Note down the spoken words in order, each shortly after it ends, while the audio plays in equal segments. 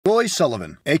Roy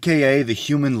Sullivan, aka the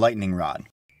human lightning rod.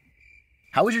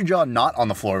 How is your jaw not on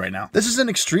the floor right now? This is an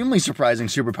extremely surprising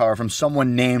superpower from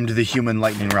someone named the human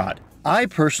lightning rod. I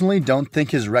personally don't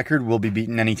think his record will be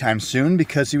beaten anytime soon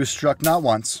because he was struck not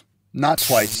once, not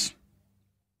twice,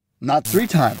 not 3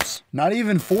 times, not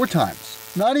even 4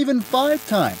 times, not even 5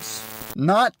 times,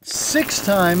 not 6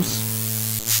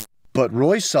 times. But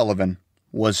Roy Sullivan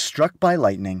was struck by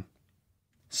lightning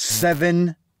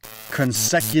 7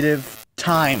 consecutive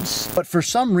times. But for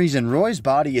some reason, Roy's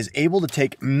body is able to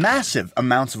take massive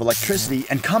amounts of electricity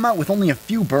and come out with only a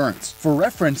few burns. For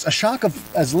reference, a shock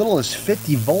of as little as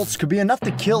 50 volts could be enough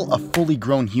to kill a fully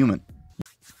grown human.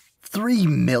 3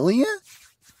 million?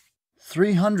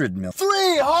 300 million.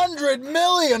 300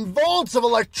 million volts of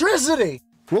electricity!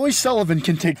 Roy Sullivan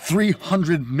can take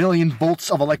 300 million volts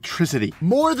of electricity,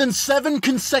 more than 7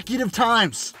 consecutive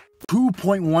times.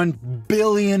 2.1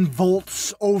 billion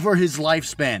volts over his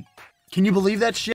lifespan. Can you believe that shit?